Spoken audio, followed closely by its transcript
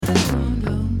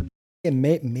Yeah,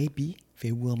 maybe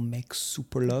they will make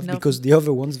super love because the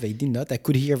other ones they did not. I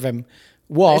could hear them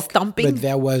walk, Stomping? but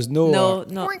there was no. No.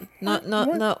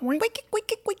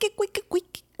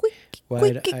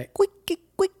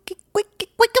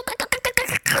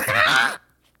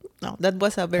 No, that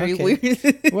was a very Okay.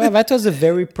 weird. Well, that was a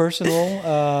very personal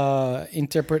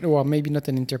or maybe not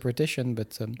an interpretation,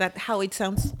 but That how it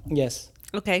sounds. yes.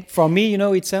 Okay. For me, you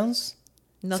know, it sounds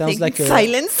Nothing. like a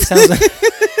Silence. Sounds like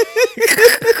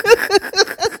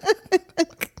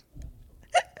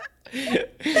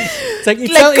it's like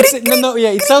it sounds.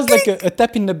 It sounds like a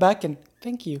tap in the back and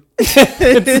thank you.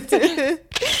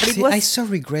 See, I so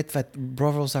regret that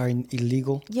brothels are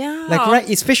illegal. Yeah. Like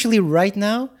especially right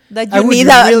now. That I you would need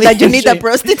really that you need a enjoy-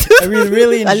 prostitute. I will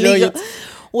really enjoy Illegal. it.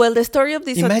 Well, the story of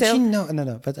this hotel. Imagine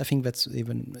no, but I think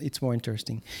it's more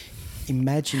interesting.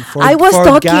 Imagine for I was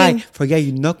for a guy, talking-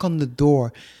 you knock on the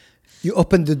door, you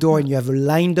open the door and you have a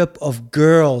lined up of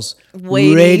girls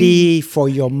Waiting. ready for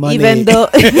your money. Even though.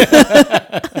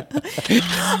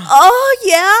 Oh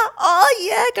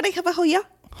yeah. Can I have a hoya?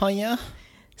 Oh yeah.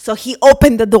 So he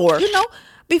opened the door. You know,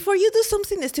 before you do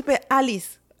something stupid,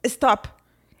 Alice, stop.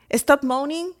 Stop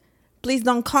moaning. Please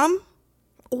don't come.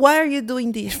 Why are you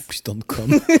doing this? Please don't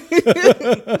come.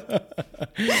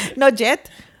 Not yet.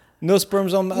 No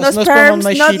sperms on No sperm on sperms.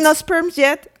 my Not sheets. no sperms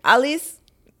yet. Alice,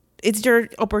 it's your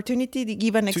opportunity to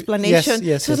give an explanation.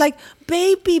 yes, So yes. it's like,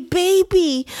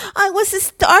 baby, I was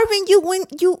starving.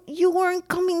 You weren't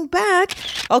coming back.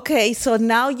 Okay, so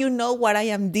now you know what I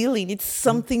am dealing. It's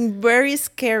something very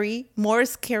scary, more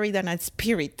scary than a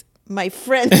spirit, my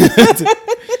friend.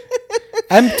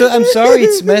 I'm sorry,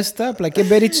 it's messed up. Like,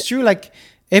 but it's true. Like,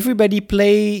 everybody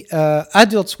play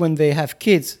adults when they have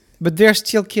kids, but they're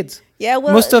still kids. Yeah,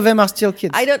 well, most of them are still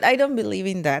kids. I don't believe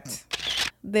in that.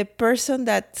 The person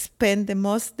that spend the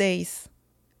most days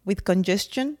with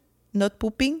congestion, not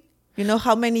pooping, you know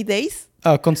how many days?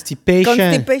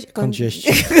 Constipation.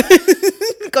 Congestion.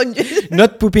 Congestion.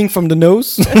 Not pooping from the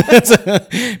nose.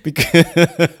 Because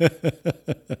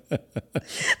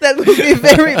That would be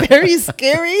very, very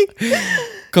scary.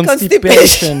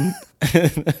 constipation.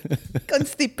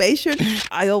 Constipation.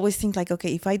 I always think like,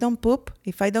 okay, if I don't poop,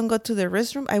 if I don't go to the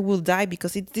restroom, I will die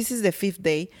because this is the 5th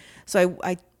day. So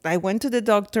I went to the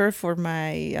doctor for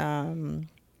my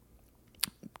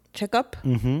checkup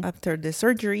after the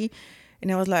surgery,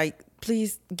 and I was like,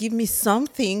 please give me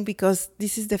something because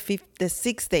this is the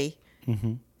 6th day.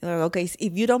 Like, okay, so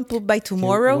if you don't poop by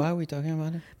tomorrow, Why are we talking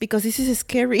about it? because this is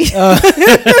scary.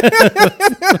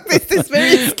 This is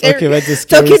very scary. Okay, that's a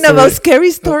scary Talking story. about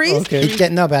scary stories. Okay,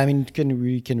 but I mean,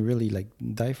 we can really like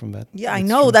die from that. Yeah, I That's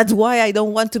know. true. That's why I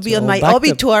don't want to be So on my backed up.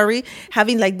 obituary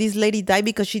having like this lady die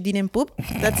because she didn't poop.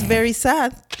 That's very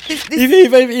sad.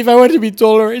 If I want to be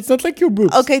taller, it's not like your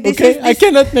boobs. Okay, I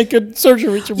cannot make a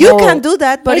surgery tomorrow. You can do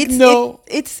that, but Like, it's no,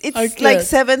 it's I like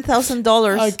can't.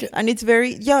 $7,000, can't. and it's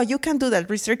very you can do that.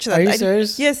 Research that. Are you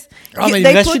serious? Yes. Oh, man,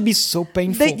 They that put- should be so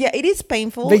painful. it is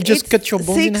painful. They just It's cut your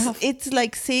bones in half. It's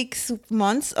like 6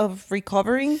 months of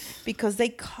recovering because they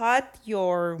cut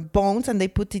your bones and they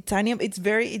put titanium. It's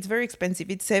very expensive.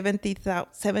 It's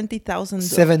 $70,000.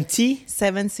 70?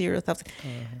 70,000.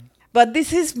 But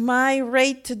this is my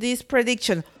rate to this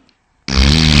prediction.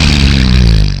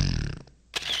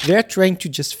 They're trying to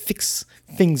just fix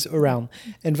things around.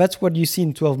 And that's what you see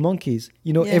in 12 Monkeys.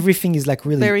 You know, Yeah. everything is like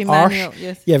really Very harsh. manual,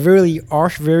 yes. Yeah, very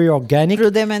harsh, very organic.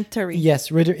 Rudimentary. Yes,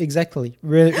 exactly.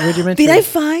 Rudimentary. Did I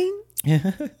find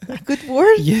a good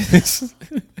word? Yes.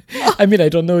 I mean, I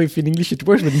don't know if in English it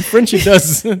works, but in French it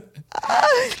does.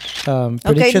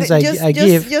 Predictions I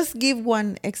give. Just give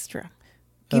one extra.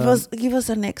 Give us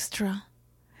an extra.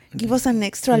 Give us an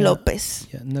extra, Yeah. Lopez.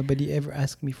 Yeah, nobody ever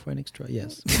asked me for an extra.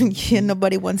 Yes. Yeah,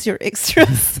 nobody wants your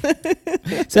extras.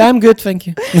 So I'm good, thank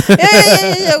you.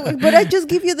 yeah. But I just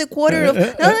give you the quarter of.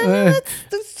 No,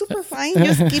 that's super fine.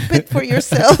 Just keep it for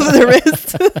yourself. The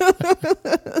rest.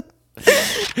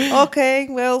 Okay.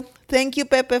 Well, thank you,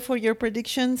 Pepe, for your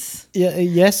predictions. Yeah.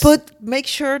 Yes. Make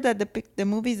sure that the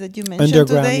movies that you mentioned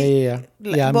Underground. today, Yeah.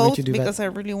 like Yeah, I'm going both, to do because that. I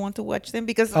really want to watch them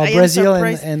because Oh, I Brazil am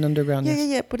surprised. and Underground. Yeah, yes.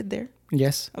 yeah. Put it there.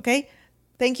 Yes. Okay.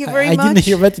 Thank you very I much. didn't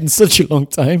hear that in such a long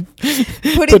time.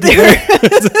 Put it there.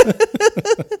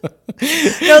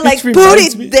 No, like It put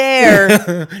reminds it me-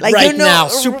 there. Like right now,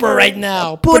 super right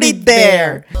now. Put it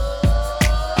there.